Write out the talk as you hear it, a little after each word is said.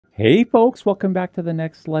Hey folks, welcome back to the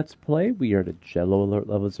next Let's Play. We are at Jello Alert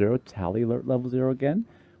Level 0, Tally Alert Level 0 again.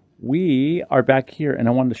 We are back here and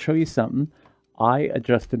I wanted to show you something. I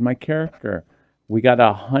adjusted my character. We got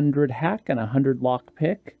 100 hack and 100 lock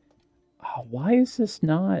pick. Why is this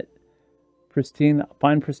not pristine?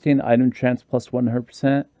 Find pristine item chance plus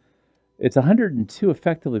 100%. It's 102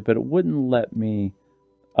 effectively, but it wouldn't let me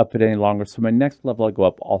up it any longer. So my next level I go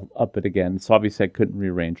up, I'll up it again. So obviously I couldn't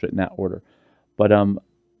rearrange it in that order. But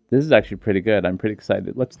this is actually pretty good. I'm pretty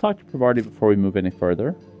excited. Let's talk to Pravarti before we move any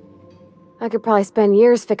further. I could probably spend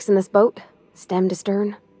years fixing this boat, stem to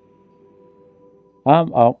stern.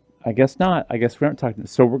 Oh, I guess not. I guess we aren't talking.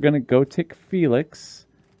 So we're going to go take Felix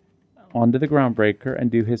onto the Groundbreaker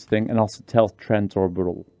and do his thing, and also tell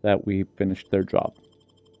Transorbital that we finished their job.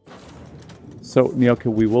 So,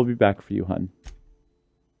 Nyoka, we will be back for you, hun.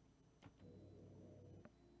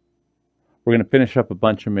 We're going to finish up a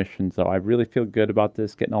bunch of missions, though. I really feel good about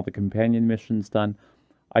this, getting all the companion missions done.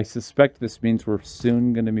 I suspect this means we're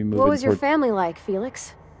soon going to be moving. What was your family like,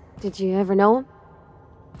 Felix? Did you ever know him?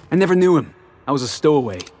 I never knew him. I was a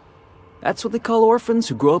stowaway. That's what they call orphans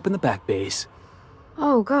who grow up in the back bays.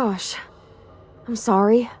 Oh, gosh. I'm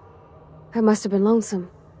sorry. I must have been lonesome.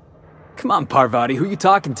 Come on, Parvati, who you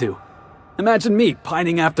talking to? Imagine me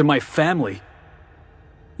pining after my family.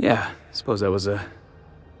 Yeah, I suppose I was a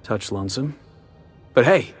touch lonesome. But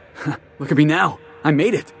hey, look at me now. I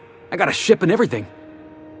made it. I got a ship and everything.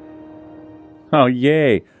 Oh,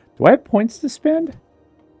 yay. Do I have points to spend?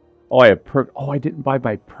 Oh, I have perks. Oh, I didn't buy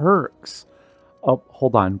my perks. Oh,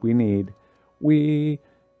 hold on. We need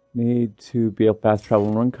to be able to fast travel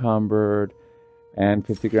unencumbered and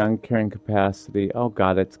 50 ground carrying capacity. Oh,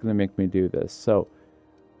 God, it's going to make me do this. So,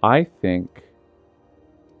 I think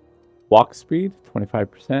walk speed,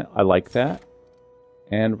 25%. I like that.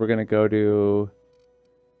 And we're going to go to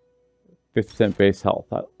 50% base health.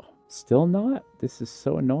 Still not? This is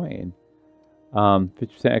so annoying. 50%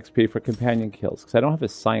 XP for companion kills. Because I don't have a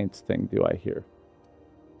science thing, do I, here?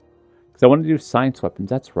 Because I want to do science weapons.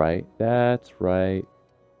 That's right. That's right.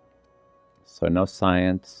 So no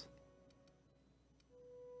science.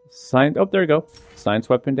 Science. Oh, there we go. Science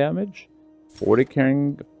weapon damage. 40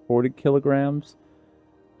 carrying 40 kilograms.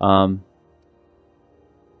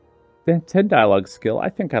 Then 10 dialogue skill. I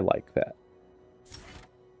think I like that.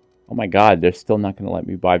 Oh my god, they're still not going to let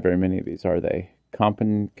me buy very many of these, are they?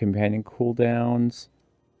 Companion cooldowns.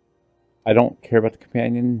 I don't care about the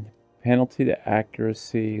companion penalty to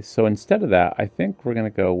accuracy. So instead of that, I think we're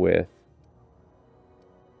going to go with...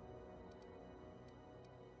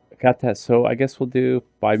 I got that. So I guess we'll do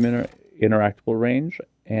 5-minute interactable range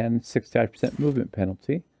and 65% movement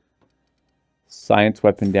penalty. Science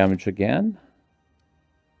weapon damage again.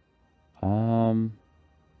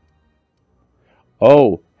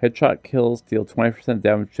 Oh, headshot kills deal 20%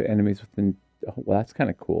 damage to enemies within... Oh, well, that's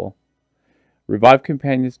kind of cool. Revive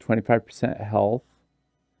companions, 25% health.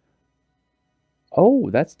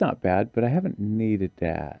 Oh, that's not bad, but I haven't needed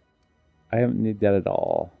that. I haven't needed that at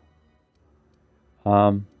all.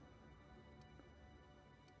 Oh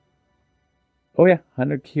yeah,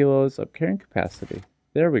 100 kilos of carrying capacity.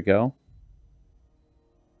 There we go.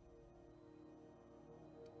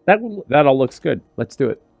 That all looks good. Let's do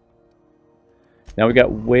it. Now we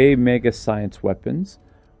got way mega science weapons.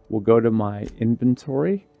 We'll go to my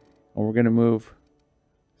inventory and we're going to move.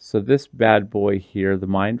 So this bad boy here, the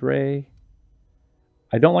mind ray.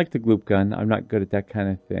 I don't like the gloop gun. I'm not good at that kind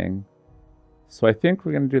of thing. So I think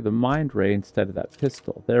we're going to do the mind ray instead of that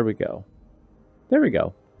pistol. There we go. There we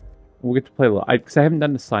go. We'll get to play a little. Because I haven't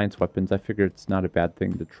done the science weapons. I figured it's not a bad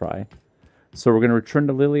thing to try. So we're going to return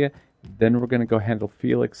to Lilia. Then we're going to go handle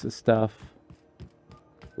Felix's stuff.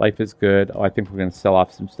 Life is good. Oh, I think we're going to sell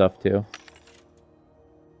off some stuff too.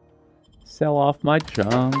 Sell off my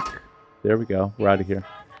junk. There we go. We're out of here.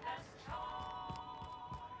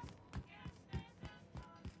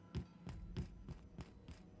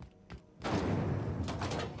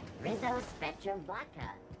 Rizzo Spectrum Vodka.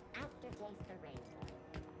 Aftertaste arrangement.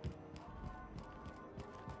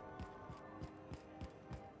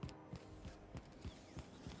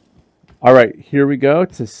 Alright, here we go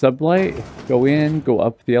to Sublight. Go in, go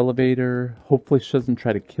up the elevator. Hopefully she doesn't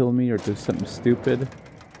try to kill me or do something stupid.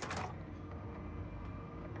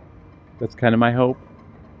 That's kind of my hope.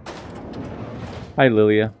 Hi,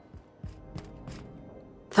 Lilia.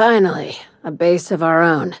 Finally, a base of our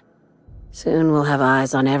own. Soon we'll have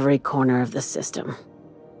eyes on every corner of the system.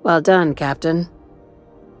 Well done, Captain.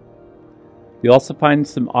 You'll also find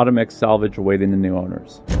some Automex salvage awaiting the new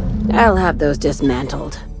owners. I'll have those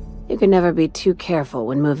dismantled. You can never be too careful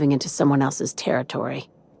when moving into someone else's territory.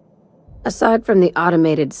 Aside from the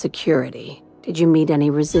automated security, Did you meet any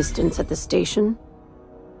resistance at the station?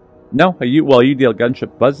 No, UDL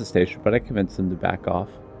gunship buzzed the station, but I convinced them to back off.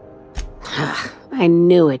 I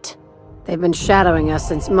knew it. They've been shadowing us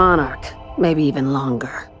since Monarch, maybe even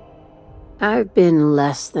longer. I've been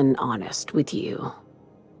less than honest with you.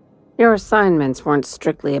 Your assignments weren't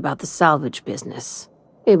strictly about the salvage business.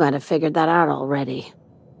 You might have figured that out already.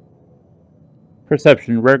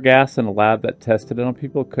 Perception. Rare gas in a lab that tested it on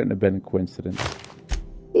people couldn't have been a coincidence.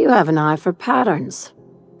 You have an eye for patterns.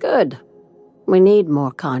 Good. We need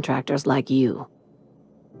more contractors like you.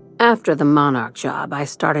 After the Monarch job, I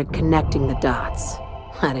started connecting the dots.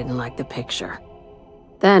 I didn't like the picture.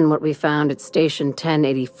 Then what we found at Station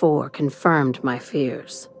 1084 confirmed my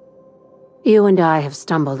fears. You and I have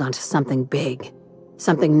stumbled onto something big.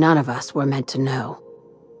 Something none of us were meant to know.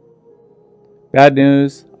 Bad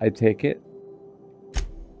news, I take it.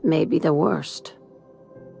 Maybe the worst.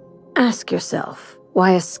 Ask yourself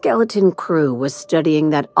why a skeleton crew was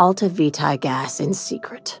studying that Alta Vitae gas in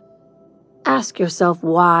secret. Ask yourself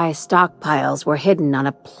why stockpiles were hidden on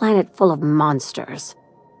a planet full of monsters.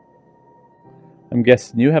 I'm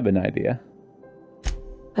guessing you have an idea.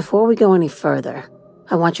 Before we go any further,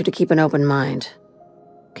 I want you to keep an open mind.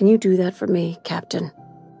 Can you do that for me, Captain?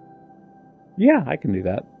 Yeah, I can do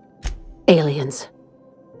that. Aliens.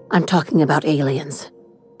 I'm talking about aliens.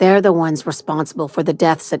 They're the ones responsible for the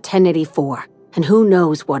deaths at 1084, and who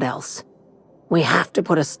knows what else. We have to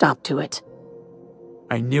put a stop to it.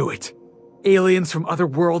 I knew it. Aliens from other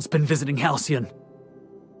worlds been visiting Halcyon.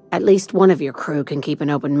 At least one of your crew can keep an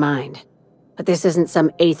open mind. But this isn't some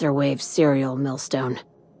Aetherwave serial, Millstone.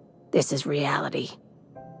 This is reality.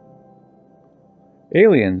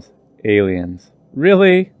 Aliens. Aliens.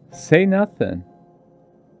 Really? Say nothing.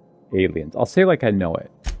 Aliens. I'll say like I know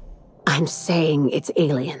it. I'm saying it's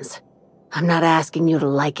aliens. I'm not asking you to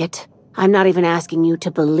like it. I'm not even asking you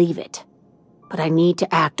to believe it. But I need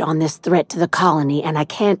to act on this threat to the colony, and I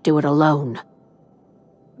can't do it alone.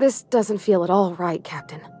 This doesn't feel at all right,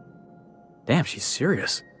 Captain. Damn, she's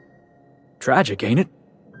serious. Tragic, ain't it?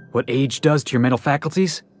 What age does to your mental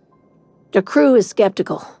faculties? The crew is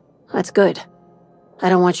skeptical. That's good. I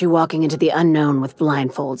don't want you walking into the unknown with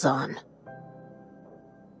blindfolds on.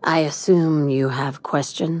 I assume you have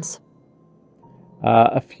questions?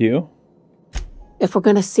 A few. If we're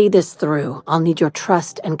gonna see this through, I'll need your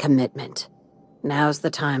trust and commitment. Now's the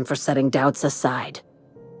time for setting doubts aside.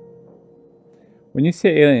 When you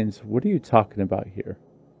say aliens, what are you talking about here?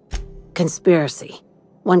 Conspiracy.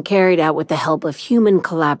 One carried out with the help of human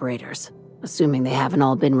collaborators, assuming they haven't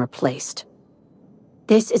all been replaced.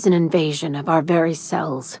 This is an invasion of our very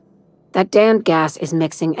cells. That damned gas is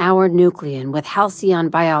mixing our nucleon with halcyon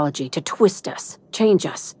biology to twist us, change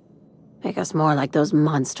us, make us more like those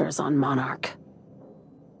monsters on Monarch.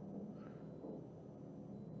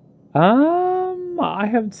 I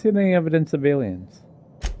haven't seen any evidence of aliens.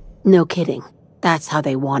 No kidding. That's how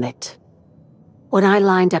they want it. When I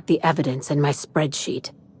lined up the evidence in my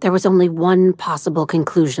spreadsheet, there was only one possible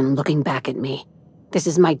conclusion looking back at me. This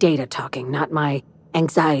is my data talking, not my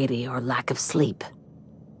anxiety or lack of sleep.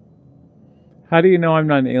 How do you know I'm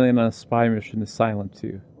not an alien on a spy mission to silence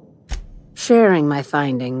you? Sharing my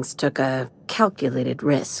findings took a calculated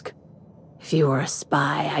risk. If you were a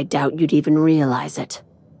spy, I doubt you'd even realize it.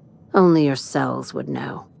 Only your cells would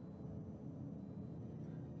know.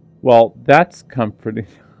 Well, that's comforting.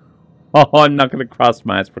 Oh, I'm not going to cross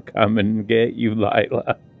my eyes for coming and get you,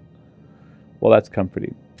 Lila. Well, that's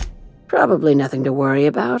comforting. Probably nothing to worry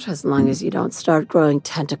about, as long as you don't start growing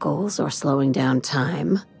tentacles or slowing down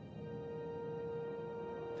time.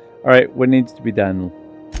 Alright, what needs to be done?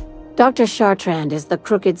 Dr. Chartrand is the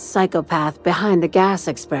crooked psychopath behind the gas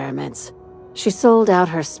experiments. She sold out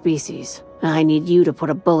her species. I need you to put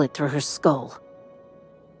a bullet through her skull.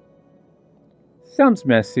 Sounds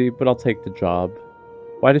messy, but I'll take the job.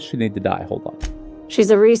 Why does she need to die? Hold on. She's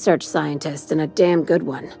a research scientist and a damn good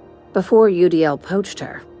one. Before UDL poached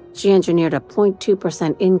her, she engineered a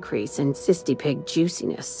 0.2% increase in cystipig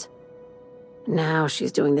juiciness. Now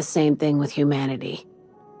she's doing the same thing with humanity.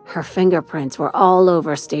 Her fingerprints were all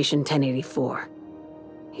over Station 1084.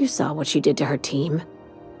 You saw what she did to her team.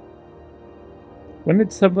 When did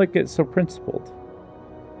Sublight get so principled?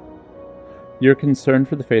 Your concern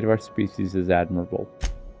for the fate of our species is admirable.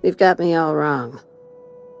 You've got me all wrong.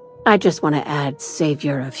 I just want to add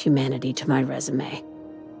savior of humanity to my resume.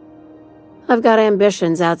 I've got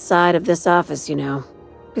ambitions outside of this office, you know.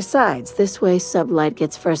 Besides, this way Sublight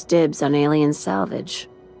gets first dibs on alien salvage.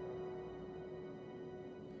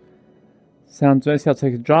 Sounds nice. I'll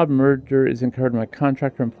take a job. Murder isn't covered in my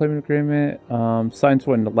contract or employment agreement. Science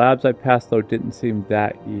one. The labs I passed, though, didn't seem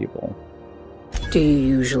that evil. Do you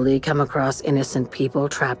usually come across innocent people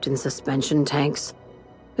trapped in suspension tanks?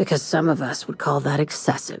 Because some of us would call that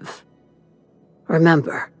excessive.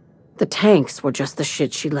 Remember, the tanks were just the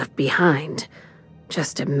shit she left behind.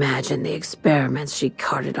 Just imagine the experiments she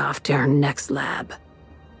carted off to her next lab.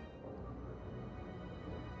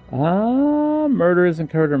 Murder isn't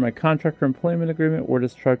covered in my contract or employment agreement. Where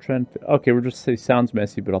does Chartrand fit? Okay, we'll just say sounds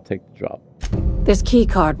messy, but I'll take the job. This key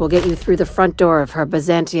card will get you through the front door of her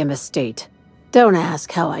Byzantium estate. Don't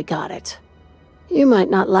ask how I got it. You might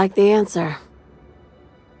not like the answer.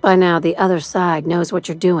 By now, the other side knows what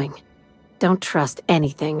you're doing. Don't trust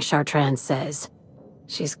anything Chartrand says.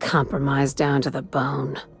 She's compromised down to the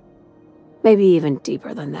bone. Maybe even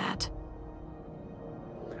deeper than that.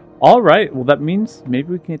 All right, well that means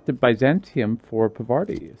maybe we can get the Byzantium for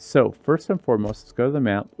Pavarti. So first and foremost, let's go to the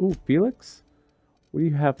map. Ooh, Felix, what do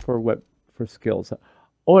you have for skills?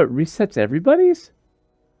 Oh, it resets everybody's?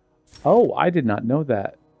 Oh, I did not know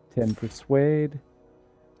that. 10 persuade,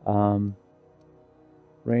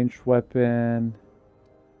 ranged weapon.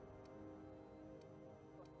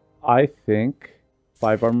 I think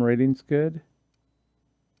 5 armor rating's good.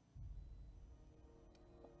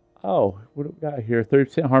 Oh, what do we got here?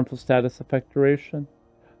 30% harmful status effect duration.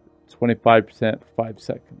 25% for 5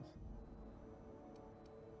 seconds.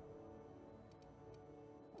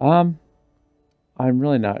 I'm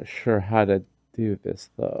really not sure how to do this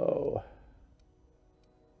though.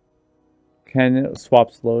 Can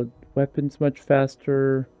swaps load weapons much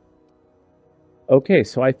faster? Okay,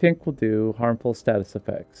 so I think we'll do harmful status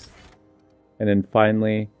effects. And then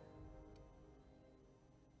finally,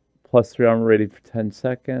 +3 armor rating for 10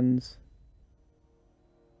 seconds.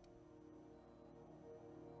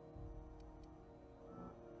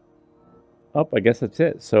 Oh, I guess that's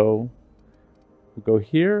it. So we'll go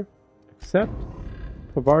here, accept,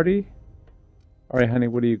 Pavarti. All right, honey,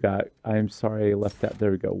 what do you got? I'm sorry, I left that.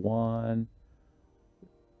 There we go. 1.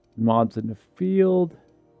 Mods in the field.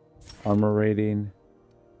 Armor rating.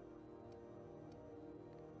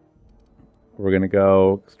 We're going to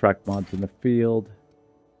go extract mods in the field.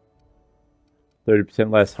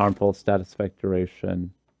 30% less harmful status effect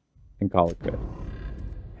duration. And call it good.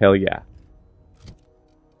 Hell yeah.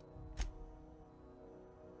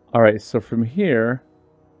 Alright, so from here,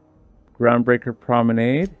 Groundbreaker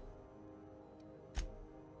Promenade.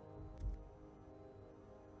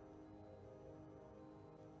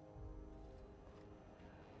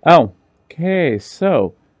 Oh, okay,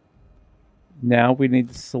 so now we need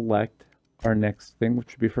to select our next thing,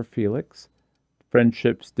 which would be for Felix.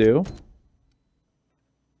 Friendships due.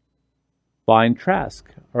 Find Trask.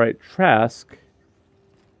 Alright, Trask.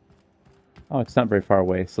 Oh, it's not very far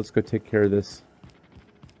away, so let's go take care of this.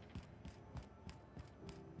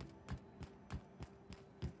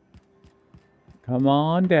 Come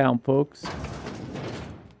on down, folks.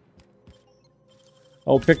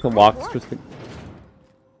 Oh, pick the locks. Just to...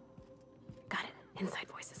 Got it. Inside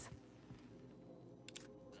voices.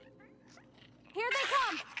 Here they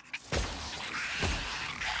come!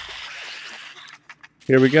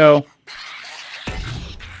 Here we go.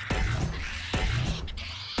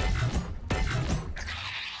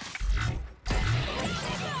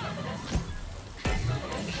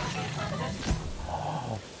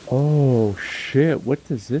 Oh shit, what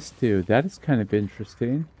does this do? That is kind of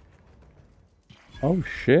interesting. Oh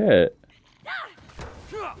shit.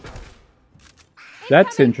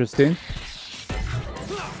 That's interesting.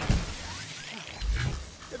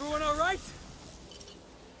 Everyone all right?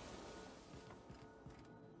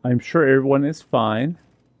 I'm sure everyone is fine.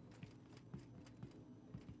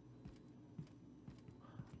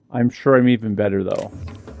 I'm sure I'm even better though.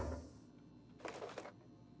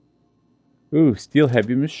 Ooh, steel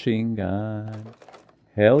heavy machine gun.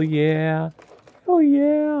 Hell yeah. Hell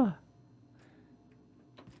yeah.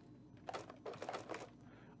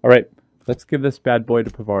 Alright, let's give this bad boy to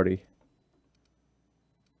Pavarti.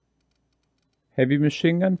 Heavy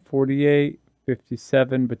machine gun, 48,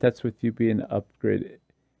 57, but that's with you being upgraded.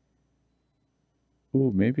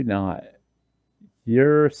 Ooh, maybe not.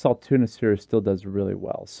 Your Saltunas here still does really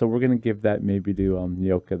well. So we're going to give that maybe to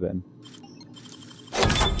Nyoka then.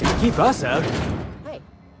 Keep us out. Hey,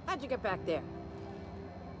 how'd you get back there?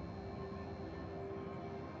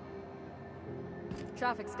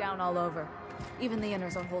 Traffic's down all over. Even the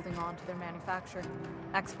inners are holding on to their manufacture.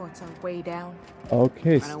 Exports are way down.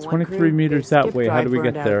 Okay, so 23 meters that way. How do we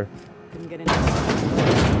get there?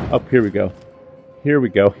 Oh, here we go. Here we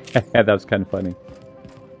go. That was kind of funny.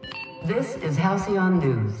 This is Halcyon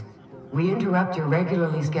News. We interrupt your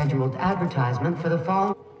regularly scheduled advertisement for the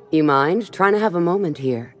fall. You mind trying to have a moment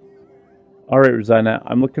here? Alright, Rosanna.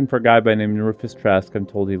 I'm looking for a guy by the name of Rufus Trask. I'm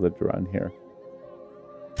told he lived around here.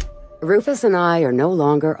 Rufus and I are no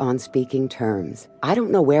longer on speaking terms. I don't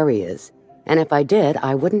know where he is, and if I did,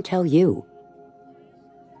 I wouldn't tell you.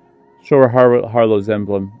 Show her Harlow's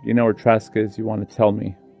emblem. You know where Trask is, you want to tell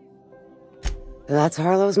me. That's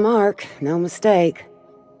Harlow's mark, no mistake.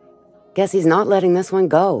 Guess he's not letting this one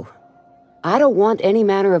go. I don't want any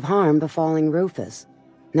manner of harm befalling Rufus.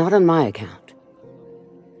 Not on my account.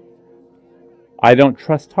 I don't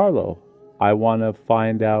trust Harlow. I want to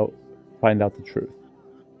find out the truth.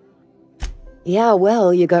 Yeah,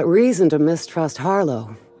 well, you got reason to mistrust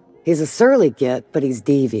Harlow. He's a surly git, but he's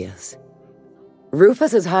devious.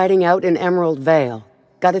 Rufus is hiding out in Emerald Vale.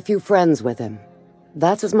 Got a few friends with him.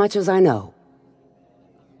 That's as much as I know.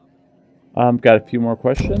 Got a few more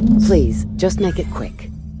questions. Please, just make it quick.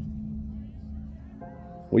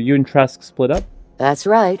 Will you and Trask split up? That's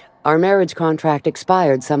right. Our marriage contract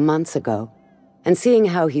expired some months ago. And seeing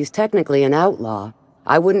how he's technically an outlaw,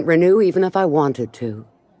 I wouldn't renew even if I wanted to.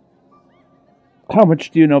 How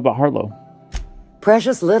much do you know about Harlow?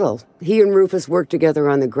 Precious little. He and Rufus worked together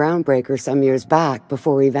on the Groundbreaker some years back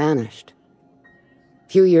before he vanished. A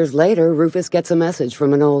few years later, Rufus gets a message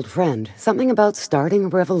from an old friend. Something about starting a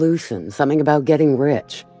revolution, something about getting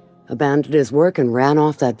rich. Abandoned his work and ran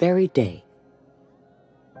off that very day.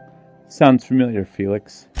 Sounds familiar,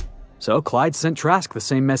 Felix. So Clyde sent Trask the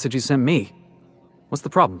same message he sent me. What's the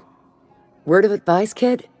problem? Word of advice,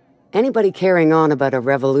 kid? Anybody carrying on about a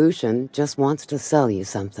revolution just wants to sell you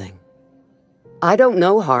something. I don't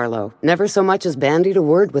know Harlow, never so much as bandied a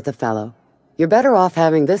word with the fellow. You're better off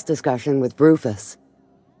having this discussion with Rufus.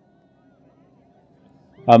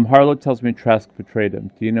 Harlow tells me Trask betrayed him.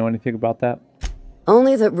 Do you know anything about that?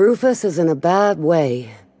 Only that Rufus is in a bad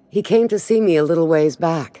way. He came to see me a little ways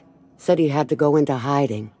back. Said he had to go into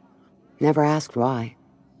hiding. Never asked why.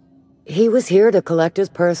 He was here to collect his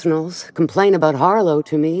personals, complain about Harlow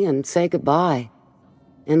to me, and say goodbye.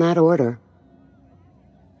 In that order.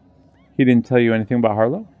 He didn't tell you anything about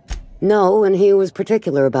Harlow? No, and he was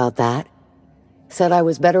particular about that. Said I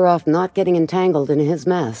was better off not getting entangled in his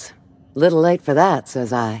mess. Little late for that,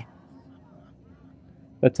 says I.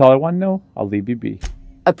 That's all I want to know. I'll leave you be.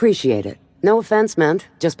 Appreciate it. No offense meant.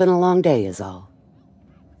 Just been a long day is all.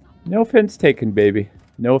 No offense taken, baby.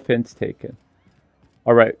 No offense taken.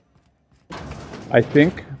 All right. I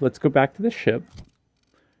think let's go back to the ship.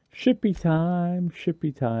 Shippy time,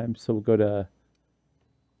 shippy time. So we'll go to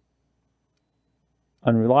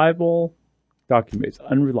unreliable, documents,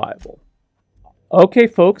 unreliable. Okay,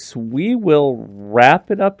 folks, we will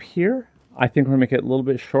wrap it up here. I think we're going to make it a little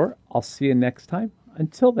bit short. I'll see you next time.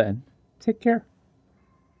 Until then, take care.